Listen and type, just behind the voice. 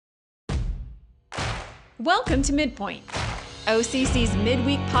Welcome to Midpoint, OCC's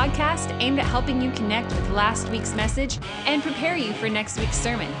midweek podcast aimed at helping you connect with last week's message and prepare you for next week's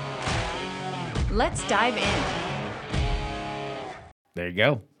sermon. Let's dive in. There you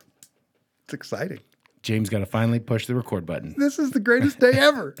go. It's exciting. James got to finally push the record button. This is the greatest day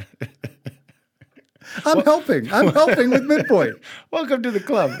ever. I'm helping with Midpoint. Welcome to the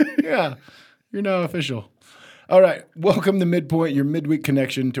club. Yeah, you're now official. All right, welcome to Midpoint, your midweek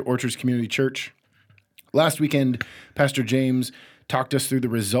connection to Orchards Community Church. Last weekend, Pastor James talked us through the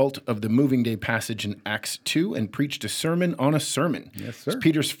result of the moving day passage in Acts 2 and preached a sermon on a sermon. Yes, sir. It's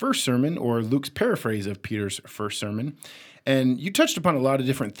Peter's first sermon, or Luke's paraphrase of Peter's first sermon. And you touched upon a lot of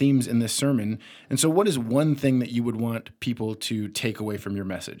different themes in this sermon. And so what is one thing that you would want people to take away from your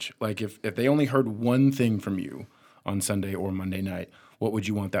message? Like if they only heard one thing from you on Sunday or Monday night, what would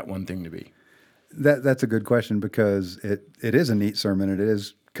you want that one thing to be? That's a good question because it is a neat sermon. It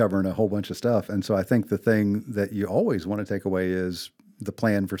is covering a whole bunch of stuff. And so I think the thing that you always want to take away is the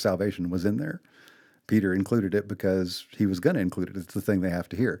plan for salvation was in there. Peter included it because he was going to include it. It's the thing they have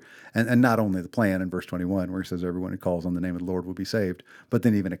to hear. And not only the plan in verse 21 where he says everyone who calls on the name of the Lord will be saved, but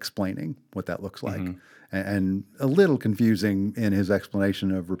then even explaining what that looks like. Mm-hmm. And a little confusing in his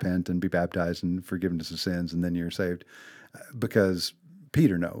explanation of repent and be baptized and forgiveness of sins and then you're saved because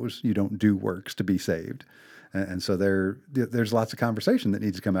Peter knows you don't do works to be saved. And so there's lots of conversation that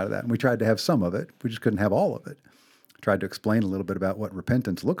needs to come out of that. And we tried to have some of it. We just couldn't have all of it. Tried to explain a little bit about what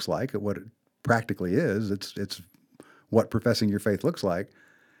repentance looks like, what it practically is. It's what professing your faith looks like.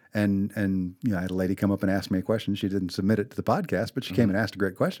 And you know, I had a lady come up and ask me a question. She didn't submit it to the podcast, but she came and asked a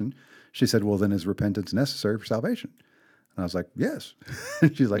great question. She said, well, then is repentance necessary for salvation? And I was like, yes.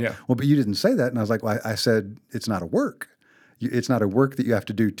 She's like, yeah. Well, but you didn't say that. And I was like, well, I said, it's not a work. It's not a work that you have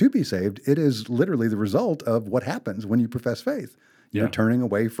to do to be saved. It is literally the result of what happens when you profess faith. You're turning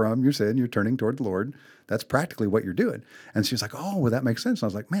away from your sin. You're turning toward the Lord. That's practically what you're doing. And she was like, oh, well, that makes sense. And I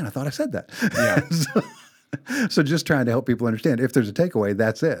was like, man, I thought I said that. Yeah. So just trying to help people understand, if there's a takeaway,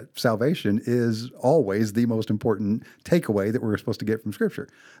 that's it. Salvation is always the most important takeaway that we're supposed to get from Scripture.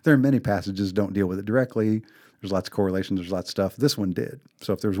 There are many passages that don't deal with it directly. There's lots of correlations. There's lots of stuff. This one did.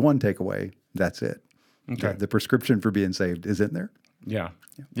 So if there's one takeaway, that's it. Okay. The prescription for being saved is in there. Yeah,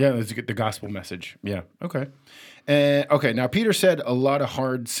 that's the gospel message. Yeah, okay. Okay, now Peter said a lot of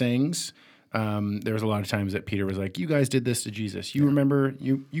hard sayings. There was a lot of times that Peter was like, you guys did this to Jesus. You remember,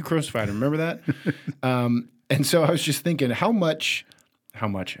 you crucified him. Remember that? And so I was just thinking, how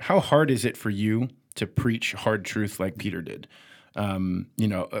hard is it for you to preach hard truth like Peter did?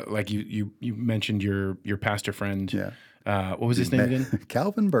 Like you mentioned your pastor friend. Yeah. What was his name again?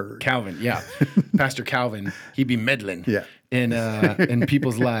 Calvin Bird. Calvin, yeah. Pastor Calvin, he'd be meddling in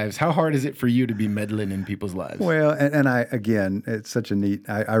people's lives. How hard is it for you to be meddling in people's lives? Well, and I, again, it's such a neat,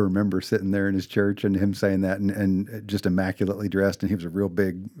 I remember sitting there in his church and him saying that and just immaculately dressed, and he was a real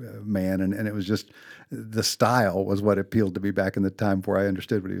big man, and it was just, the style was what appealed to me back in the time before I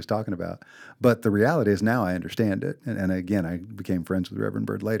understood what he was talking about. But the reality is now I understand it, and again, I became friends with Reverend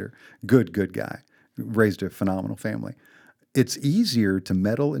Bird later. Good guy. Raised a phenomenal family. It's easier to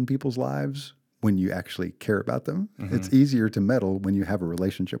meddle in people's lives when you actually care about them. Mm-hmm. It's easier to meddle when you have a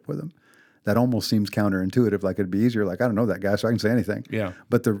relationship with them. That almost seems counterintuitive. Like it'd be easier. Like, I don't know that guy, so I can say anything. Yeah.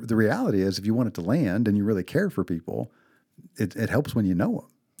 But the reality is, if you want it to land and you really care for people, it helps when you know them.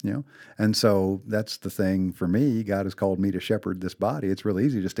 You know, and so that's the thing for me. God has called me to shepherd this body. It's really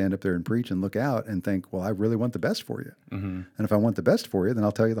easy to stand up there and preach and look out and think, well, I really want the best for you. Mm-hmm. And if I want the best for you, then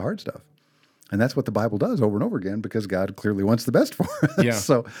I'll tell you the hard stuff. And that's what the Bible does over and over again because God clearly wants the best for us. Yeah.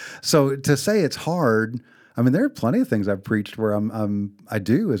 So to say it's hard, I mean, there are plenty of things I've preached where I'm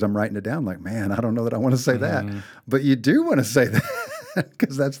writing it down like, man, I don't know that I want to say that. But you do want to say that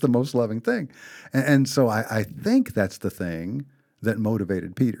because that's the most loving thing. And so I think that's the thing that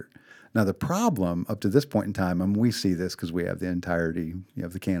motivated Peter. Now, the problem up to this point in time, and we see this because we have the entirety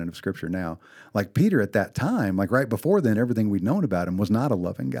of the canon of Scripture now, like Peter at that time, like right before then, everything we'd known about him was not a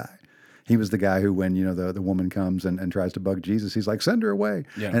loving guy. He was the guy who, when, the woman comes and tries to bug Jesus, he's like, send her away.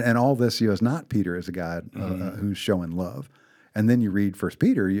 Yeah. And all this, is not Peter as a guy who's showing love. And then you read 1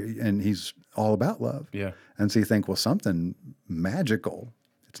 Peter, and he's all about love. Yeah. And so you think, well, something magical.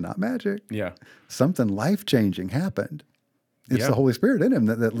 It's not magic. Yeah. Something life-changing happened. It's the Holy Spirit in him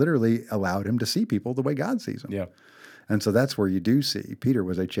that literally allowed him to see people the way God sees them. Yeah. And so that's where you do see Peter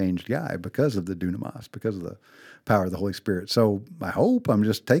was a changed guy because of the dunamis, because of the power of the Holy Spirit. So I hope I'm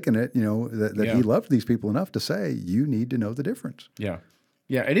just taking it, that he loved these people enough to say, you need to know the difference. Yeah.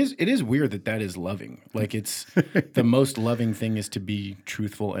 Yeah, it is weird that is loving. Like it's the most loving thing is to be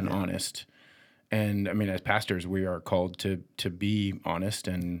truthful and honest. And I mean, as pastors, we are called to be honest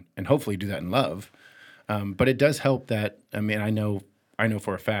and hopefully do that in love. But it does help that, I mean, I know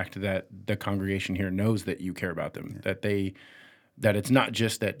for a fact that the congregation here knows that you care about them, that it's not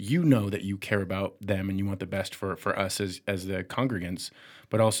just that you know that you care about them and you want the best for us as the congregants,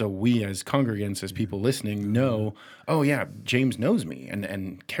 but also we as congregants, as people listening, know, oh yeah, James knows me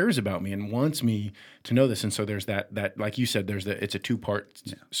and cares about me and wants me to know this. And so there's that like you said, it's a 2-part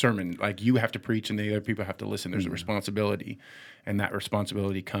sermon. Like you have to preach and the other people have to listen. There's a responsibility, and that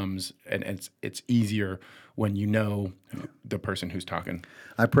responsibility comes, and it's easier when you know the person who's talking.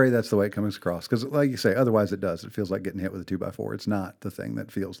 I pray that's the way it comes across. Because like you say, otherwise it does. It feels like getting hit with a 2x4. It's not the thing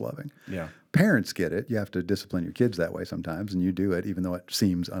that feels loving. Yeah. Parents get it. You have to discipline your kids that way sometimes, and you do it even though it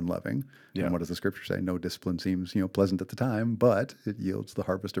seems unloving. Yeah. And what does the scripture say? No discipline seems pleasant at the time, but it yields the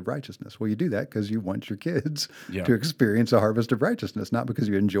harvest of righteousness. Well, you do that because you want your kids to experience a harvest of righteousness, not because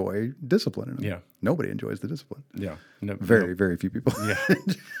you enjoy disciplining them. Yeah. Nobody enjoys the discipline. Yeah. Very few people. Yeah.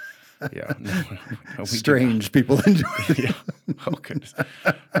 Yeah. No, Strange people enjoy it. Yeah. Oh, goodness.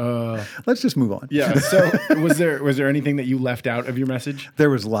 Let's just move on. Yeah. So was there anything that you left out of your message? There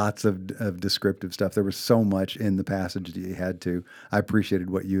was lots of descriptive stuff. There was so much in the passage that you had to. I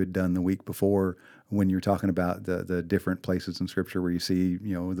appreciated what you had done the week before when you were talking about the different places in Scripture where you see,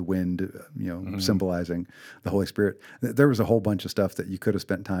 the wind, symbolizing the Holy Spirit. There was a whole bunch of stuff that you could have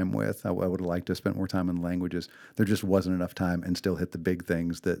spent time with. I would have liked to have spent more time in the languages. There just wasn't enough time and still hit the big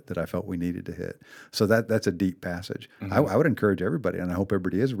things that I felt we needed to hit. So that's a deep passage. I would encourage everybody, and I hope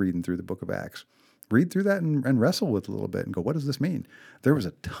everybody is reading through the book of Acts. Read through that and wrestle with it a little bit and go, what does this mean? There was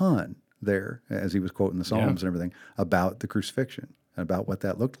a ton there, as he was quoting the Psalms and everything, about the crucifixion and about what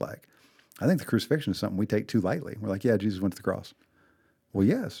that looked like. I think the crucifixion is something we take too lightly. We're like, yeah, Jesus went to the cross. Well,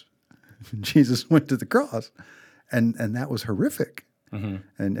 yes, Jesus went to the cross, and that was horrific. And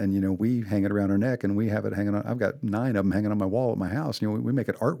we hang it around our neck, and we have it hanging on. I've got 9 of them hanging on my wall at my house. We make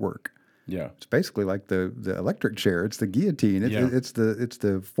it artwork. Yeah, it's basically like the electric chair. It's the guillotine. It's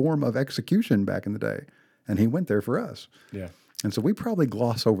the form of execution back in the day, and he went there for us. Yeah. And so we probably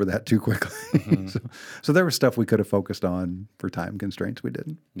gloss over that too quickly. So there was stuff we could have focused on for time constraints. We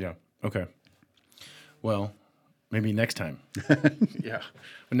didn't. Yeah. Okay. Well, maybe next time. Yeah.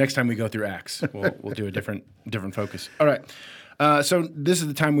 But next time we go through Acts, we'll do a different focus. All right. So this is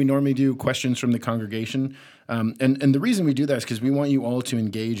the time we normally do questions from the congregation. And the reason we do that is because we want you all to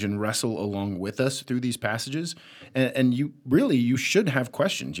engage and wrestle along with us through these passages. And you should have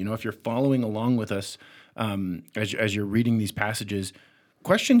questions. If you're following along with us as you're reading these passages,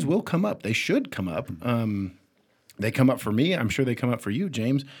 questions will come up. They should come up. They come up for me. I'm sure they come up for you,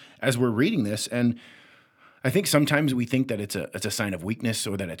 James, as we're reading this. And I think sometimes we think that it's a sign of weakness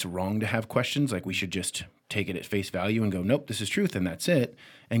or that it's wrong to have questions. Like we should just take it at face value and go, nope, this is truth, and that's it.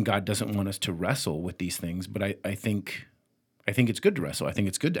 And God doesn't want us to wrestle with these things. But I think it's good to wrestle. I think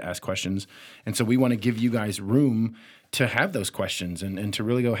it's good to ask questions. And so we want to give you guys room to have those questions and to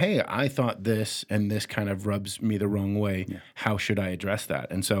really go, hey, I thought this, and this kind of rubs me the wrong way. Yeah. How should I address that?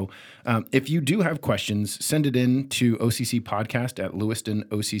 And so if you do have questions, send it in to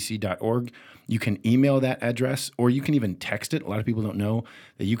occpodcast@lewistonocc.org. You can email that address, or you can even text it. A lot of people don't know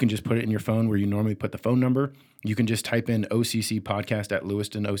that you can just put it in your phone where you normally put the phone number. You can just type in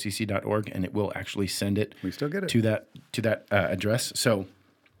occpodcast@lewistonocc.org, and it will actually send it. We still get it to that address. So,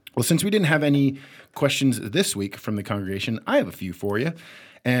 well, since we didn't have any questions this week from the congregation, I have a few for you,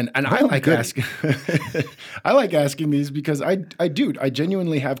 and I like asking. I like asking these because I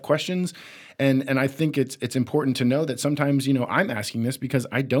genuinely have questions, and I think it's important to know that sometimes I'm asking this because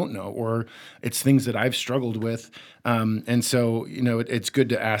I don't know, or it's things that I've struggled with, and so it's good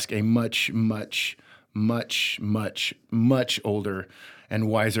to ask a much older and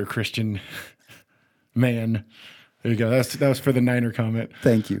wiser Christian man. There you go. That was for the Niner comment.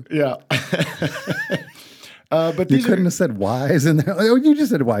 Thank you. Yeah. But you couldn't have said wise in there. Oh, you just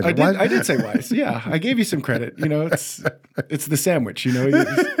said wise. I did say wise. Yeah, I gave you some credit. It's the sandwich.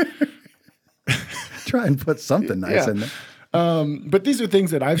 Try and put something nice in there. But these are things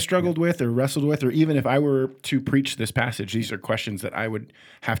that I've struggled with or wrestled with, or even if I were to preach this passage, these are questions that I would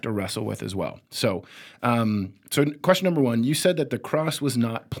have to wrestle with as well. So question number 1, you said that the cross was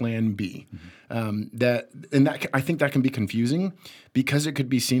not plan B. I think that can be confusing because it could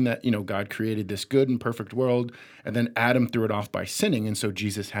be seen that, God created this good and perfect world, and then Adam threw it off by sinning. And so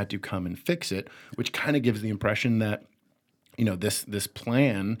Jesus had to come and fix it, which kind of gives the impression that, this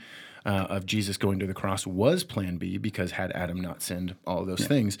plan of Jesus going to the cross was plan B, because had Adam not sinned, all of those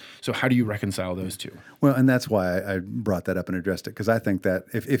things. So how do you reconcile those two? Well, and that's why I brought that up and addressed it, because I think that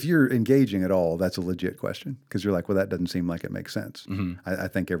if you're engaging at all, that's a legit question, because you're like, well, that doesn't seem like it makes sense. I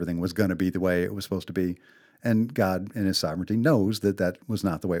think everything was going to be the way it was supposed to be. And God, in his sovereignty, knows that that was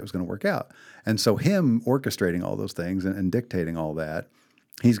not the way it was going to work out. And so him orchestrating all those things and dictating all that,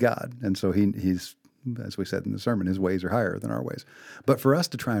 he's God. And so he's, as we said in the sermon, his ways are higher than our ways. But for us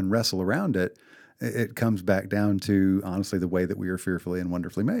to try and wrestle around it, it comes back down to, honestly, the way that we are fearfully and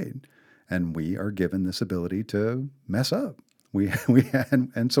wonderfully made. And we are given this ability to mess up.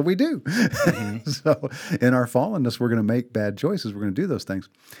 And so we do. Mm-hmm. So in our fallenness, we're going to make bad choices. We're going to do those things.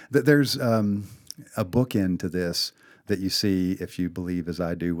 There's a bookend to this that you see if you believe, as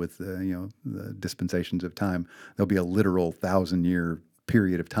I do, with the dispensations of time. There'll be a literal 1,000-year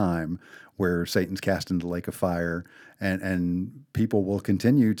period of time where Satan's cast into the lake of fire, and people will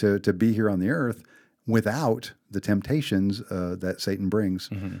continue to be here on the earth without the temptations that Satan brings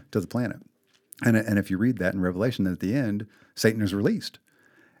mm-hmm. to the planet. And if you read that in Revelation, then at the end, Satan is released.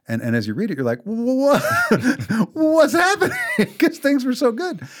 And as you read it, you're like, what? What's happening? Because things were so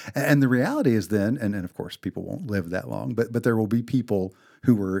good. And the reality is then, and of course people won't live that long, but there will be people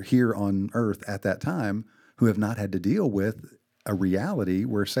who were here on earth at that time who have not had to deal with a reality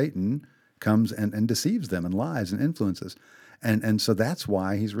where Satan comes and deceives them and lies and influences. And so that's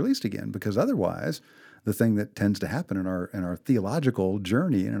why he's released again, because otherwise the thing that tends to happen in our theological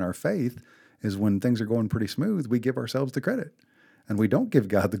journey and in our faith is when things are going pretty smooth, we give ourselves the credit. And we don't give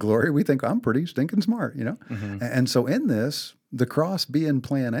God the glory. We think, I'm pretty stinking smart, Mm-hmm. And so in this, the cross being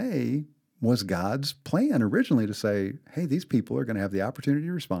plan A was God's plan originally to say, hey, these people are going to have the opportunity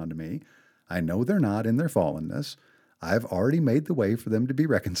to respond to me. I know they're not in their fallenness. I've already made the way for them to be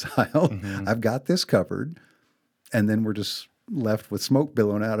reconciled. Mm-hmm. I've got this covered. And then we're just left with smoke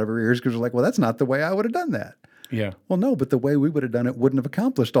billowing out of our ears because we're like, well, that's not the way I would have done that. Yeah. Well, no, but the way we would have done it wouldn't have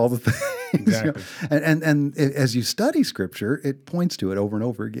accomplished all the things. Exactly. And as you study Scripture, it points to it over and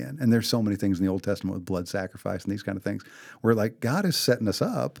over again. And there's so many things in the Old Testament with blood sacrifice and these kind of things where, like, God is setting us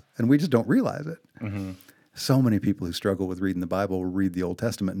up and we just don't realize it. Mm-hmm. So many people who struggle with reading the Bible will read the Old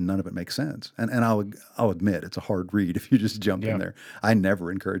Testament and none of it makes sense. And I'll admit it's a hard read if you just jump in there. I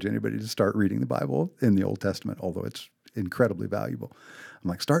never encourage anybody to start reading the Bible in the Old Testament, although it's incredibly valuable. I'm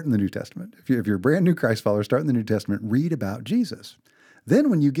like, start in the New Testament. If you're a brand new Christ follower, start in the New Testament, read about Jesus.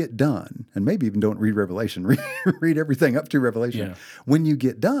 Then when you get done, and maybe even don't read Revelation, read everything up to Revelation. Yeah. When you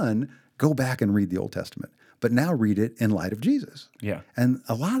get done, go back and read the Old Testament. But now read it in light of Jesus. Yeah. And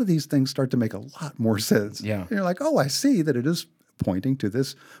a lot of these things start to make a lot more sense. Yeah. And you're like, oh, I see that it is pointing to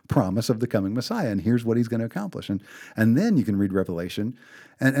this promise of the coming Messiah, and here's what he's going to accomplish. And then you can read Revelation.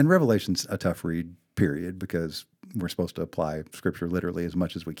 And Revelation's a tough read, period, because we're supposed to apply Scripture literally as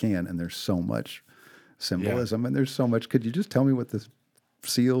much as we can, and there's so much symbolism, and there's so much. Could you just tell me what the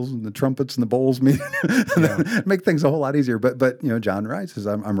seals and the trumpets and the bowls mean? Make things a whole lot easier. But John writes, says,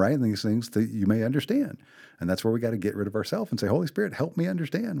 I'm writing these things that you may understand. And that's where we got to get rid of ourselves and say, Holy Spirit, help me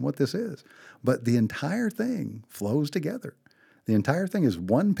understand what this is. But the entire thing flows together. The entire thing is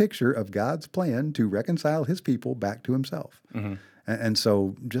one picture of God's plan to reconcile his people back to himself. Mm-hmm. And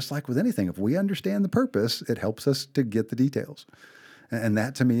so just like with anything, if we understand the purpose, it helps us to get the details. And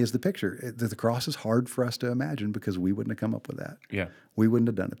that to me is the picture. The cross is hard for us to imagine because we wouldn't have come up with that. Yeah. We wouldn't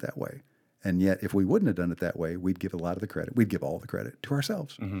have done it that way. And yet if we wouldn't have done it that way, we'd give a lot of the credit. We'd give all the credit to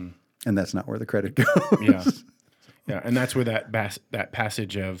ourselves. Mm-hmm. And that's not where the credit goes. Yeah. Yeah. And that's where that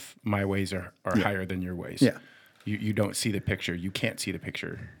passage of my ways are higher than your ways. Yeah. You don't see the picture. You can't see the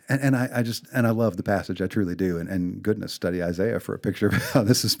picture. And I love the passage. I truly do. And goodness, study Isaiah for a picture of how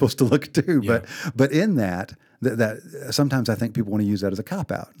this is supposed to look too. Yeah. But in that sometimes I think people want to use that as a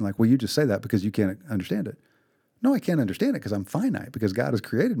cop-out. Like, well, you just say that because you can't understand it. No, I can't understand it because I'm finite, because God has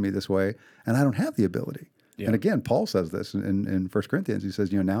created me this way and I don't have the ability. Yeah. And again, Paul says this in 1 Corinthians. He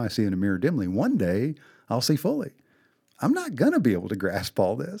says, now I see in a mirror dimly. One day I'll see fully. I'm not going to be able to grasp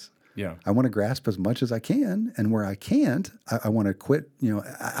all this. Yeah, I want to grasp as much as I can, and where I can't, I want to quit.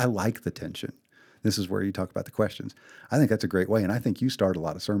 I like the tension. This is where you talk about the questions. I think that's a great way, and I think you start a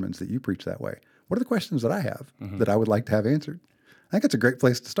lot of sermons that you preach that way. What are the questions that I have mm-hmm. that I would like to have answered? I think it's a great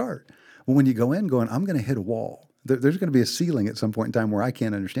place to start. Well, when you go in going, I'm going to hit a wall. There's going to be a ceiling at some point in time where I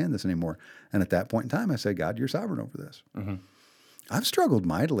can't understand this anymore. And at that point in time, I say, God, you're sovereign over this. Mm-hmm. I've struggled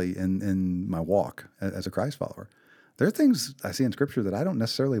mightily in my walk as a Christ follower. There are things I see in Scripture that I don't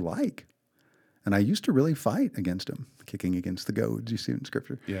necessarily like. And I used to really fight against them, kicking against the goads you see in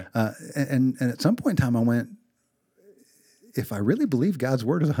Scripture. Yeah. And at some point in time, I went, if I really believe God's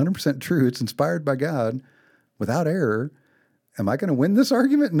word is 100% true, it's inspired by God without error, am I going to win this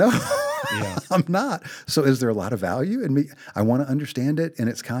argument? No, yeah. I'm not. So is there a lot of value in me? I want to understand it in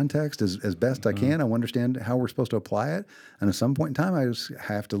its context as best I can. I want to understand how we're supposed to apply it. And at some point in time, I just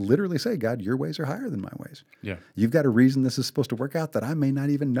have to literally say, God, your ways are higher than my ways. Yeah. You've got a reason this is supposed to work out that I may not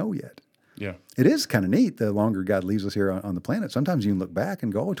even know yet. Yeah. It is kind of neat the longer God leaves us here on the planet. Sometimes you can look back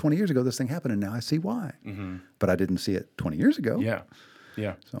and go, oh, 20 years ago this thing happened, and now I see why. But I didn't see it 20 years ago. Yeah.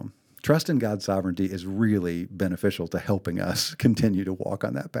 Yeah. So trust in God's sovereignty is really beneficial to helping us continue to walk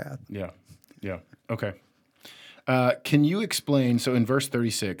on that path. Yeah. Yeah. Okay. Can you explain? So in verse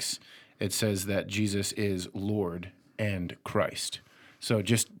 36, it says that Jesus is Lord and Christ. So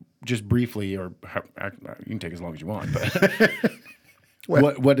just briefly, or you can take as long as you want, but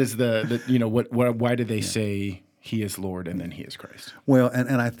what is why did they say he is Lord and then he is Christ? Well,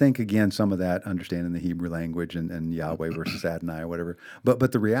 and I think, again, some of that understanding the Hebrew language and Yahweh versus Adonai or whatever.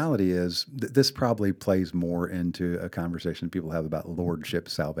 But the reality is this probably plays more into a conversation people have about lordship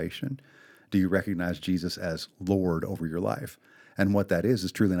salvation. Do you recognize Jesus as Lord over your life? And what that is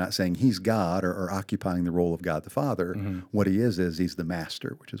truly not saying he's God or occupying the role of God the Father. What he is he's the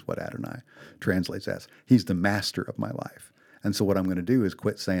master, which is what Adonai translates as. He's the master of my life. And so what I'm going to do is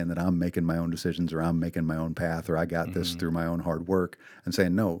quit saying that I'm making my own decisions or I'm making my own path or I got this through my own hard work, and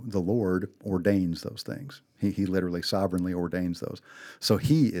saying, no, the Lord ordains those things. He literally sovereignly ordains those. So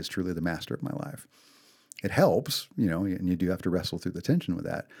he is truly the master of my life. It helps, and you do have to wrestle through the tension with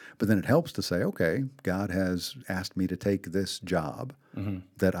that. But then it helps to say, okay, God has asked me to take this job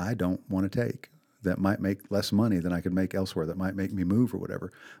that I don't want to take, that might make less money than I could make elsewhere, that might make me move or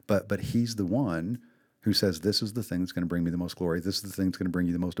whatever. But he's the one who says, this is the thing that's going to bring me the most glory. This is the thing that's going to bring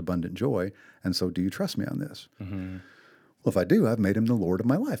you the most abundant joy. And so do you trust me on this? Well, if I do, I've made him the Lord of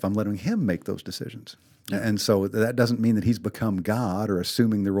my life. I'm letting him make those decisions. Yeah. And so that doesn't mean that he's become God or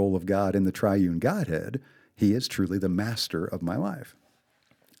assuming the role of God in the triune Godhead. He is truly the master of my life.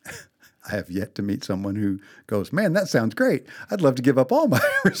 I have yet to meet someone who goes, man, that sounds great. I'd love to give up all my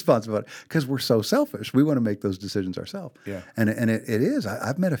responsibility, because we're so selfish. We want to make those decisions ourselves. Yeah. And it is.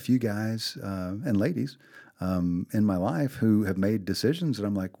 I've met a few guys and ladies in my life who have made decisions that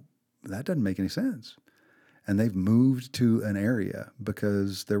I'm like, that doesn't make any sense. And they've moved to an area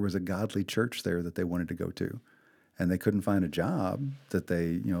because there was a godly church there that they wanted to go to, and they couldn't find a job that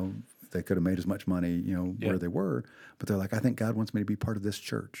they could have made as much money, where they were. But they're like, I think God wants me to be part of this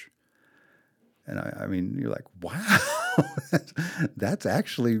church. And I mean, you're like, wow, that's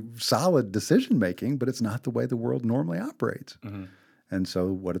actually solid decision making, but it's not the way the world normally operates. And so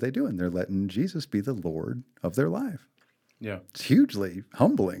what are they doing? They're letting Jesus be the Lord of their life. Yeah. It's hugely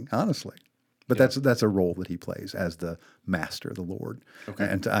humbling, honestly. But that's a role that he plays as the master, the Lord. Okay.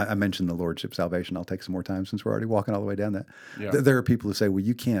 And I mentioned the lordship salvation. I'll take some more time since we're already walking all the way down that. Yeah. There are people who say, well,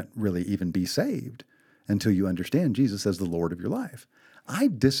 you can't really even be saved until you understand Jesus as the Lord of your life. I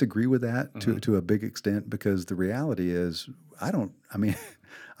disagree with that to a big extent, because the reality is I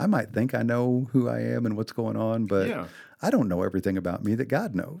might think I know who I am and what's going on, but I don't know everything about me that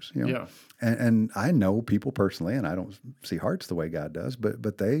God knows. Yeah. And I know people personally, and I don't see hearts the way God does,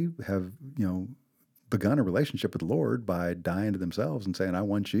 but they have, begun a relationship with the Lord by dying to themselves and saying, I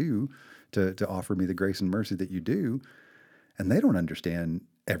want you to offer me the grace and mercy that you do. And they don't understand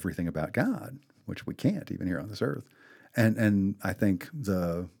everything about God, which we can't even here on this earth. And I think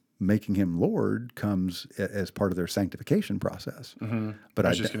the making him Lord comes as part of their sanctification process. But I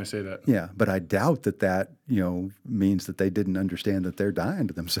was just going to say that. Yeah, but I doubt that means that they didn't understand that they're dying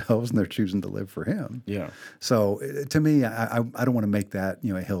to themselves and they're choosing to live for him. Yeah. So to me, I don't want to make that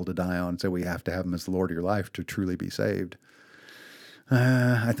a hill to die on and say we have to have him as the Lord of your life to truly be saved.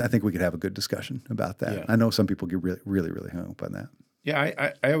 I think we could have a good discussion about that. Yeah. I know some people get really, really, really hung up on that.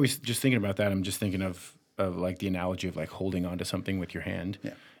 Yeah, I always, just thinking about that, I'm just thinking of like the analogy of like holding on to something with your hand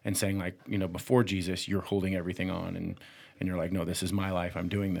and saying like, before Jesus, you're holding everything on and you're like, no, this is my life. I'm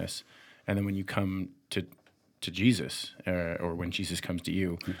doing this. And then when you come to Jesus or when Jesus comes to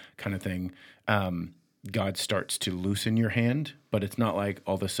you kind of thing, God starts to loosen your hand, but it's not like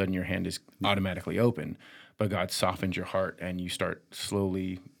all of a sudden your hand is automatically open, but God softens your heart and you start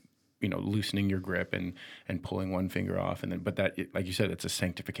slowly loosening your grip and pulling one finger off, and then, but that, like you said, it's a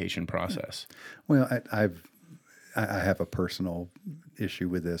sanctification process. Well, I have a personal issue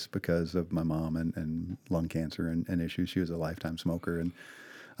with this because of my mom and lung cancer and issues. She was a lifetime smoker, and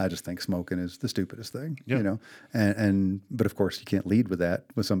I just think smoking is the stupidest thing, but of course you can't lead with that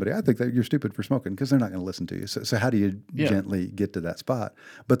with somebody. I think that you're stupid for smoking because they're not going to listen to you. So how do you gently get to that spot?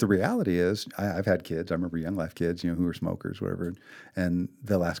 But the reality is I've had kids, I remember Young Life kids, who are smokers, whatever. And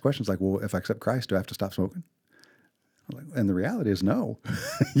they'll ask questions like, well, if I accept Christ, do I have to stop smoking? And the reality is no,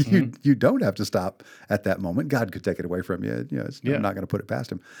 you don't have to stop at that moment. God could take it away from you. I'm not going to put it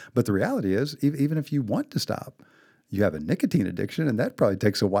past him. But the reality is, even if you want to stop, you have a nicotine addiction, and that probably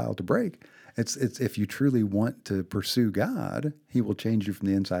takes a while to break. It's if you truly want to pursue God, he will change you from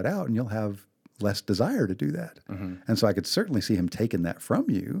the inside out, and you'll have less desire to do that. And so I could certainly see him taking that from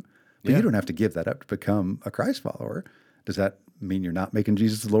you, but the reality is, I don't want to make that, a hill to die on and say we have to have him as the Lord of your life. I think that you're stupid for smoking because they're not going to listen to you. So how do you gently get to that spot? You have to But Yeah. you don't have to give that up to become a Christ follower. Does that mean you're not making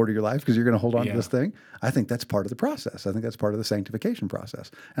Jesus the Lord of your life because you're going to hold on to this thing? I think that's part of the process. I think that's part of the sanctification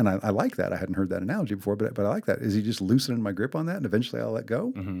process. And I like that. I hadn't heard that analogy before, but I like that. Is he just loosening my grip on that and eventually I'll let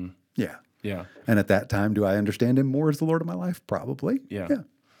go? Mm-hmm. Yeah. Yeah. And at that time, do I understand him more as the Lord of my life? Probably. Yeah. Yeah.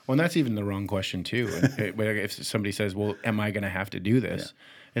 Well, and that's even the wrong question too. If somebody says, "Well, am I going to have to do this?"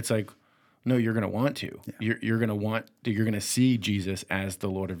 It's like, no, you're going to want to. Yeah. You're going to see Jesus as the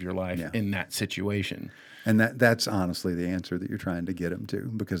Lord of your life in that situation. And that's honestly the answer that you're trying to get them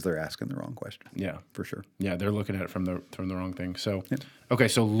to, because they're asking the wrong question. Yeah, For sure. yeah, they're looking at it from the wrong thing. So, okay,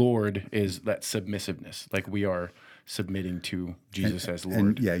 so Lord is that submissiveness, like we are submitting to Jesus as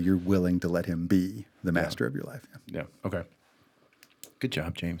Lord. And you're willing to let him be the master of your life. Yeah. Okay. Good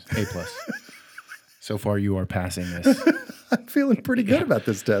job, James. A+. So far, you are passing this. I'm feeling pretty good about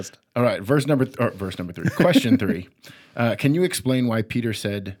this test. All right, verse number 3. Question 3. Can you explain why Peter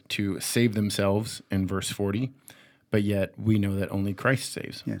said to save themselves in verse 40, but yet we know that only Christ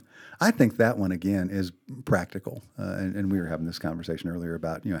saves? Yeah. I think that one, again, is practical. And we were having this conversation earlier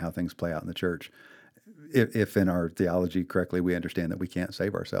about, how things play out in the church. If in our theology correctly, we understand that we can't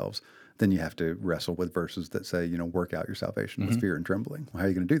save ourselves, then you have to wrestle with verses that say, work out your salvation with fear and trembling. Well, how are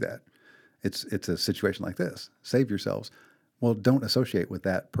you going to do that? It's a situation like this. Save yourselves. Well, don't associate with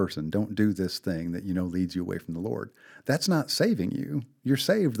that person. Don't do this thing that leads you away from the Lord. That's not saving you. You're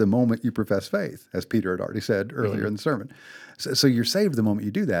saved the moment you profess faith, as Peter had already said earlier in the sermon. So you're saved the moment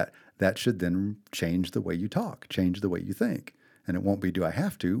you do that. That should then change the way you talk, change the way you think. And it won't be, do I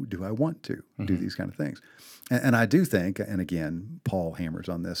have to? Do I want to do these kind of things? And I do think, and again, Paul hammers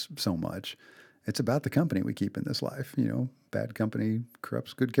on this so much, it's about the company we keep in this life. Bad company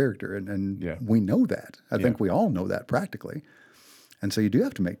corrupts good character. And we know that. I think we all know that practically. And so you do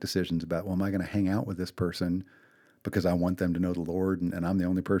have to make decisions about, well, am I going to hang out with this person because I want them to know the Lord and I'm the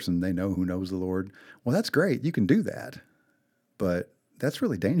only person they know who knows the Lord? Well, that's great. You can do that. But that's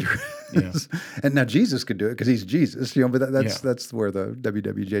really dangerous. Yeah. And now Jesus could do it because he's Jesus, but that's where the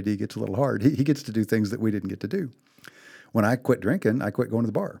WWJD gets a little hard. He gets to do things that we didn't get to do. When I quit drinking, I quit going to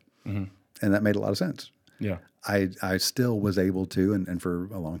the bar. Mm-hmm. And that made a lot of sense. Yeah. I still was able to, and for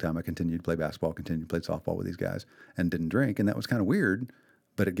a long time I continued to play basketball, continued to play softball with these guys and didn't drink. And that was kind of weird,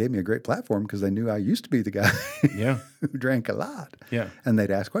 but it gave me a great platform because they knew I used to be the guy who drank a lot. Yeah. And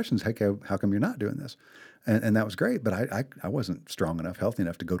they'd ask questions, hey, how come you're not doing this? And that was great, but I wasn't strong enough, healthy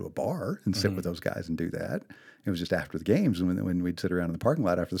enough to go to a bar and sit with those guys and do that. It was just after the games when we'd sit around in the parking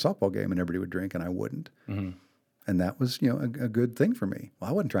lot after the softball game and everybody would drink and I wouldn't. Mm-hmm. And that was, a good thing for me. Well,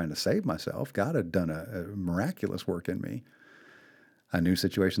 I wasn't trying to save myself. God had done a miraculous work in me. I knew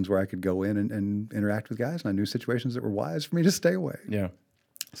situations where I could go in and interact with guys, and I knew situations that were wise for me to stay away. Yeah.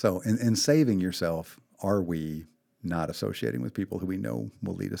 So in saving yourself, are we not associating with people who we know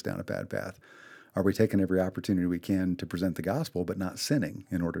will lead us down a bad path? Are we taking every opportunity we can to present the gospel, but not sinning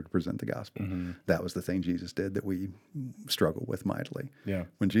in order to present the gospel? Mm-hmm. That was the thing Jesus did that we struggle with mightily. Yeah.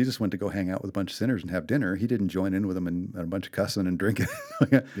 When Jesus went to go hang out with a bunch of sinners and have dinner, he didn't join in with them in a bunch of cussing and drinking.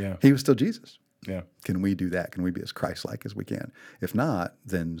 Yeah. He was still Jesus. Yeah. Can we do that? Can we be as Christ-like as we can? If not,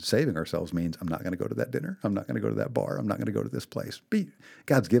 then saving ourselves means I'm not going to go to that dinner. I'm not going to go to that bar. I'm not going to go to this place.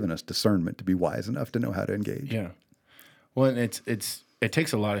 God's given us discernment to be wise enough to know how to engage. Yeah. Well, and it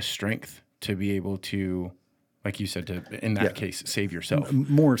takes a lot of strength to be able to, like you said, to, in that case, save yourself.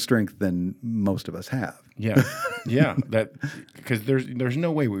 More strength than most of us have. Yeah. Yeah. Because there's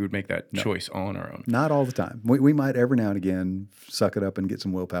no way we would make that choice all on our own. Not all the time. We might every now and again suck it up and get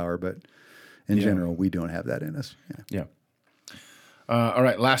some willpower, but in general, we don't have that in us. Yeah. All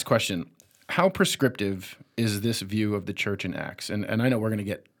right. Last question. How prescriptive is this view of the church in Acts? And I know we're going to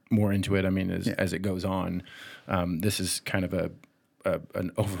get more into it. I mean, as it goes on, this is kind of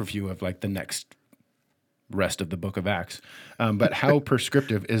an overview of like the next rest of the book of Acts. But how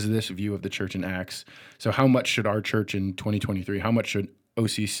prescriptive is this view of the church in Acts? So how much should our church in 2023, how much should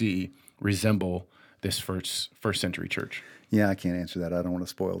OCC resemble this first century church? Yeah, I can't answer that. I don't want to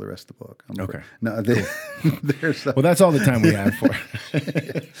spoil the rest of the book. Okay. No, there's well, that's all the time we have for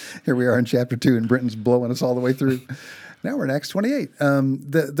it. Here we are in chapter 2, and Brenton's blowing us all the way through. Now we're in Acts 28.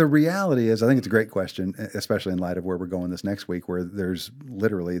 The reality is, I think it's a great question, especially in light of where we're going this next week, where there's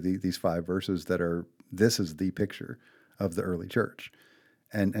literally these 5 verses that are, this is the picture of the early church.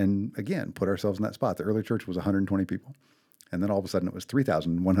 And again, put ourselves in that spot. The early church was 120 people. And then all of a sudden it was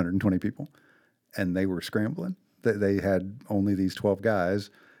 3,120 people. And they were scrambling. They had only these 12 guys,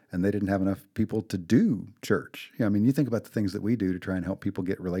 and they didn't have enough people to do church. I mean, you think about the things that we do to try and help people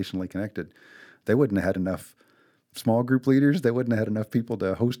get relationally connected. They wouldn't have had enough small group leaders. They wouldn't have had enough people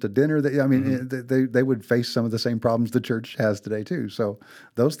to host a dinner. They would face some of the same problems the church has today too. So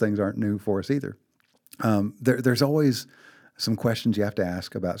those things aren't new for us either. There's always some questions you have to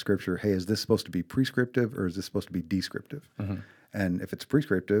ask about Scripture. Hey, is this supposed to be prescriptive or is this supposed to be descriptive? And if it's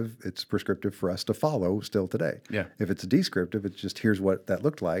prescriptive, it's prescriptive for us to follow still today. Yeah. If it's descriptive, it's just here's what that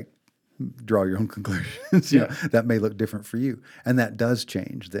looked like. Draw your own conclusions. You know, that may look different for you. And that does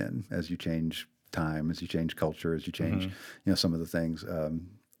change then as you change time, as you change culture, as you change, some of the things.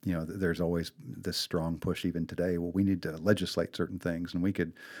 There's always this strong push even today. Well, we need to legislate certain things, and we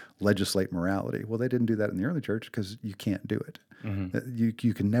could legislate morality. Well, they didn't do that in the early church because you can't do it.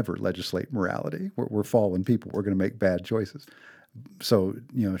 You can never legislate morality. We're fallen people. We're going to make bad choices. So,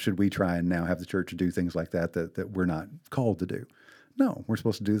 should we try and now have the church do things like that we're not called to do? No, we're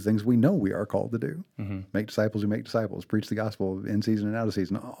supposed to do the things we know we are called to do. Make disciples who make disciples, preach the gospel in season and out of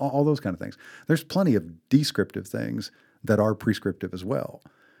season, all those kind of things. There's plenty of descriptive things that are prescriptive as well.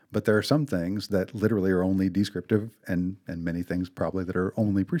 But there are some things that literally are only descriptive and many things probably that are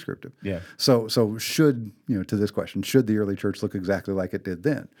only prescriptive. Yeah. So should, to this question, should the early church look exactly like it did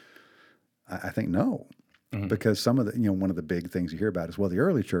then? I think no. Because some of the, one of the big things you hear about is, well, the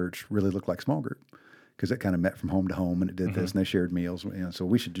early church really looked like small group because it kind of met from home to home and it did this and they shared meals. So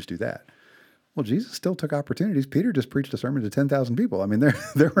we should just do that. Well, Jesus still took opportunities. Peter just preached a sermon to 10,000 people. I mean,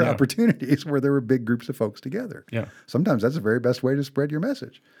 there were opportunities where there were big groups of folks together. Yeah. Sometimes that's the very best way to spread your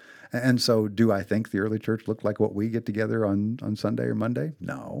message. And so do I think the early church looked like what we get together on Sunday or Monday?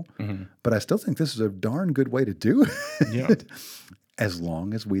 No. But I still think this is a darn good way to do it, as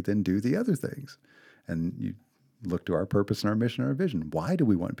long as we then do the other things. And you look to our purpose and our mission and our vision. Why do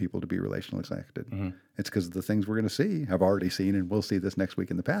we want people to be relationally connected? It's because the things we're going to see, have already seen, and we'll see this next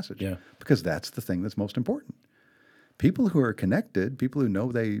week in the passage. Yeah. Because that's the thing that's most important. People who are connected, people who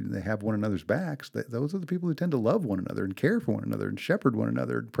know they have one another's backs, those are the people who tend to love one another and care for one another and shepherd one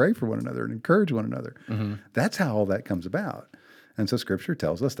another and pray for one another and encourage one another. That's how all that comes about. And so Scripture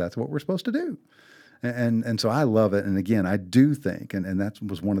tells us that's what we're supposed to do. And so I love it. And again, I do think, and that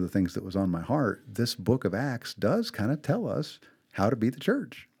was one of the things that was on my heart, this book of Acts does kind of tell us how to be the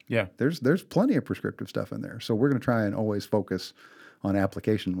church. Yeah. There's plenty of prescriptive stuff in there. So we're going to try and always focus on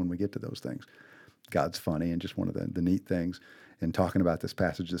application when we get to those things. God's funny, and just one of the neat things in talking about this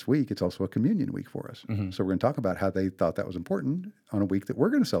passage this week, it's also a communion week for us. So we're going to talk about how they thought that was important on a week that we're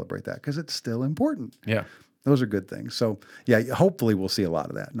going to celebrate that because it's still important. Yeah. Those are good things. So yeah, hopefully we'll see a lot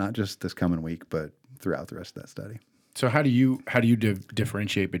of that, not just this coming week, but throughout the rest of that study. So how do you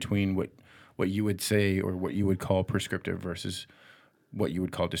differentiate between what you would say or what you would call prescriptive versus what you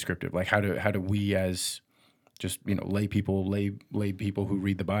would call descriptive? Like how do we as just lay people who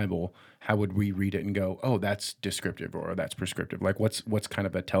read the Bible, how would we read it and go, oh, that's descriptive or that's prescriptive? Like what's kind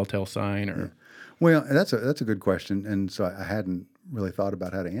of a telltale sign or? Yeah. Well, that's a good question, and so I hadn't really thought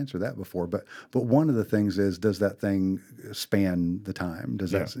about how to answer that before. But one of the things is, does that thing span the time?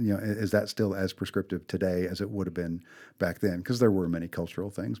 Does that is that still as prescriptive today as it would have been back then? Because there were many cultural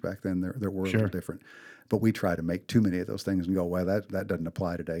things back then. There were a little different. But we try to make too many of those things and go, well, that doesn't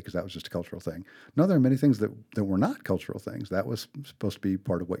apply today because that was just a cultural thing. No, there are many things that were not cultural things. That was supposed to be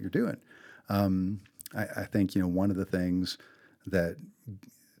part of what you're doing. I think, one of the things that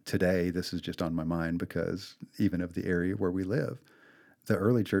today, this is just on my mind because even of the area where we live, the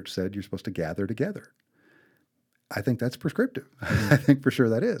early church said you're supposed to gather together. I think that's prescriptive. I think for sure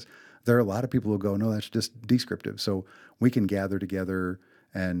that is. There are a lot of people who go, no, that's just descriptive. So we can gather together.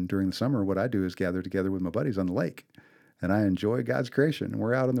 And during the summer, what I do is gather together with my buddies on the lake. And I enjoy God's creation. And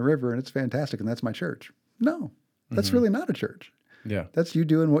we're out on the river and it's fantastic. And that's my church. No, that's really not a church. Yeah. That's you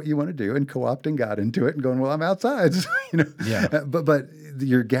doing what you want to do and co-opting God into it and going, well, I'm outside. Yeah. But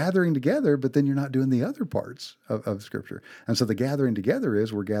you're gathering together, but then you're not doing the other parts of Scripture. And so the gathering together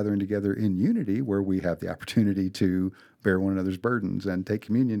is we're gathering together in unity where we have the opportunity to bear one another's burdens and take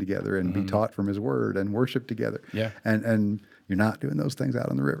communion together and be taught from His Word and worship together. Yeah. And you're not doing those things out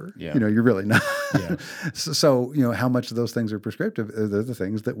on the river. Yeah. You're really not. Yeah. So, how much of those things are prescriptive? They're the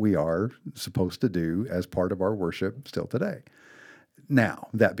things that we are supposed to do as part of our worship still today. Now,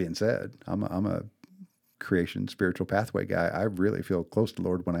 that being said, I'm a creation spiritual pathway guy. I really feel close to the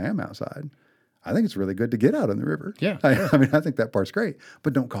Lord when I am outside. I think it's really good to get out on the river. Yeah. I think that part's great,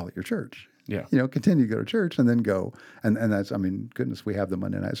 but don't call it your church. Yeah. Continue to go to church and then go. And that's, goodness, we have the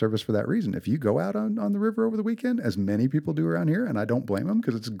Monday night service for that reason. If you go out on the river over the weekend, as many people do around here, and I don't blame them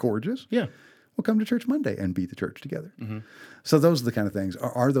because it's gorgeous. Yeah. We'll come to church Monday and be the church together. So those are the kind of things.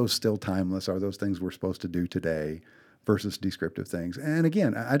 Are those still timeless? Are those things we're supposed to do today? versus descriptive things. And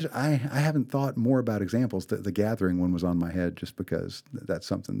again, I haven't thought more about examples. The gathering one was on my head just because that's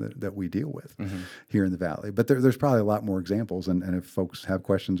something that we deal with here in the Valley. But there's probably a lot more examples. And if folks have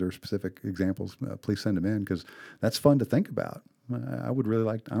questions or specific examples, please send them in, because that's fun to think about. I would really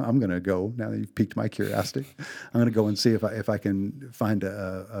like. I'm going to go now that you've piqued my curiosity. I'm going to go and see if I can find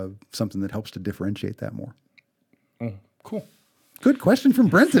something that helps to differentiate that more. Oh, cool. Good question from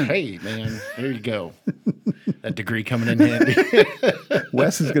Brenton. Hey, man, there you go. That degree coming in handy.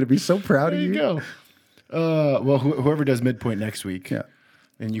 Wes is going to be so proud of you. There you go. Well, whoever does Midpoint next week, yeah,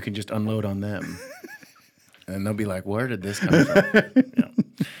 then you can just unload on them. And they'll be like, where did this come from? Yeah.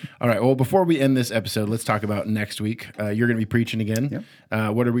 All right. Well, before we end this episode, let's talk about next week. You're going to be preaching again.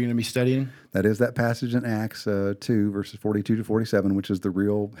 Yep. What are we going to be studying? That is that passage in Acts 2, verses 42 to 47, which is the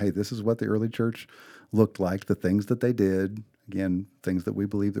real, hey, this is what the early church looked like, the things that they did. Again, things that we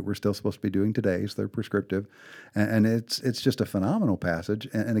believe that we're still supposed to be doing today, so they're prescriptive. And it's just a phenomenal passage.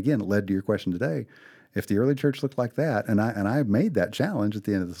 And again, it led to your question today. If the early church looked like that, and I made that challenge at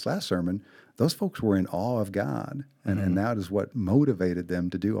the end of this last sermon, those folks were in awe of God. And that is what motivated them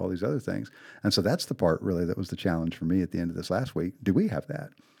to do all these other things. And so that's the part really that was the challenge for me at the end of this last week. Do we have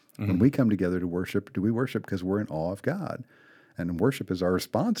that? When we come together to worship, do we worship because we're in awe of God? And worship is our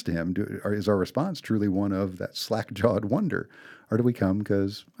response to him. Is our response truly one of that slack-jawed wonder? Or do we come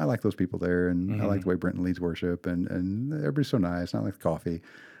because I like those people there, and I like the way Brenton leads worship, and everybody's so nice, and I like the coffee.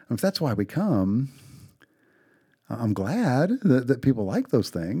 And if that's why we come, I'm glad that people like those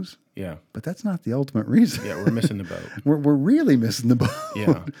things. Yeah. But that's not the ultimate reason. Yeah, we're missing the boat. We're really missing the boat.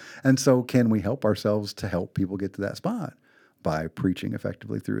 Yeah. And so can we help ourselves to help people get to that spot? By preaching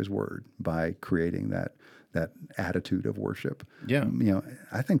effectively through his word, by creating that attitude of worship. Yeah.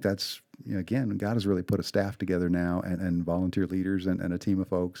 I think that's, again, God has really put a staff together now and volunteer leaders and a team of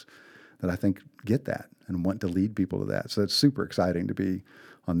folks that I think get that and want to lead people to that. So it's super exciting to be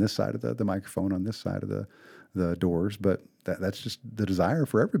on this side of the microphone, on this side of the doors. But that's just the desire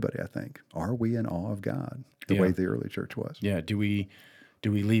for everybody, I think. Are we in awe of God the way the early church was? Yeah. Do we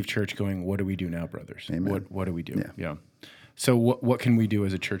leave church going, what do we do now, brothers? Amen. What do we do? Yeah. So what can we do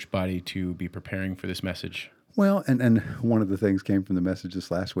as a church body to be preparing for this message? Well, and one of the things came from the message this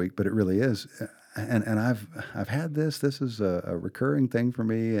last week, but it really is, and I've had this. This is a recurring thing for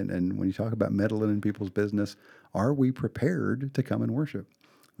me. And when you talk about meddling in people's business, are we prepared to come and worship?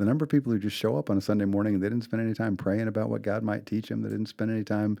 The number of people who just show up on a Sunday morning and they didn't spend any time praying about what God might teach them. They didn't spend any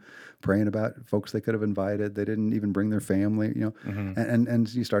time praying about folks they could have invited. They didn't even bring their family,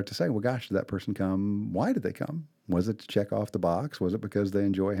 And you start to say, well, gosh, did that person come? Why did they come? Was it to check off the box? Was it because they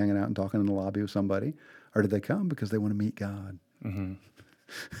enjoy hanging out and talking in the lobby with somebody? Or did they come because they want to meet God? Mm-hmm.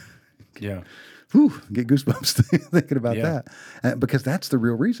 Yeah. Whew, get goosebumps thinking about that. Because that's the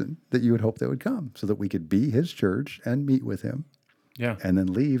real reason that you would hope they would come, so that we could be his church and meet with him. Yeah. And then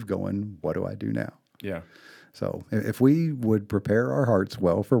leave going, what do I do now? Yeah. So if we would prepare our hearts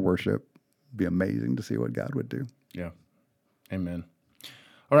well for worship, it'd be amazing to see what God would do. Yeah. Amen.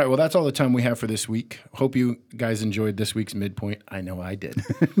 All right. Well, that's all the time we have for this week. Hope you guys enjoyed this week's Midpoint. I know I did.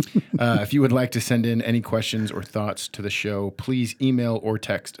 If you would like to send in any questions or thoughts to the show, please email or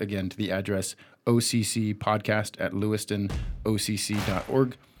text again to the address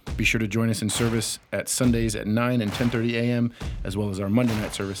occpodcast@lewistonocc.org. Be sure to join us in service at Sundays at 9 and 10:30 a.m., as well as our Monday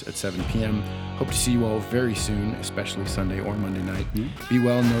night service at 7 p.m. Hope to see you all very soon, especially Sunday or Monday night. Be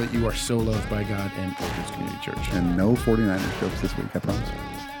well and know that you are so loved by God and Oak Ridge Community Church. And no 49ers jokes this week, I promise.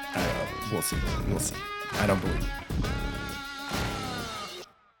 We'll see. I don't believe it.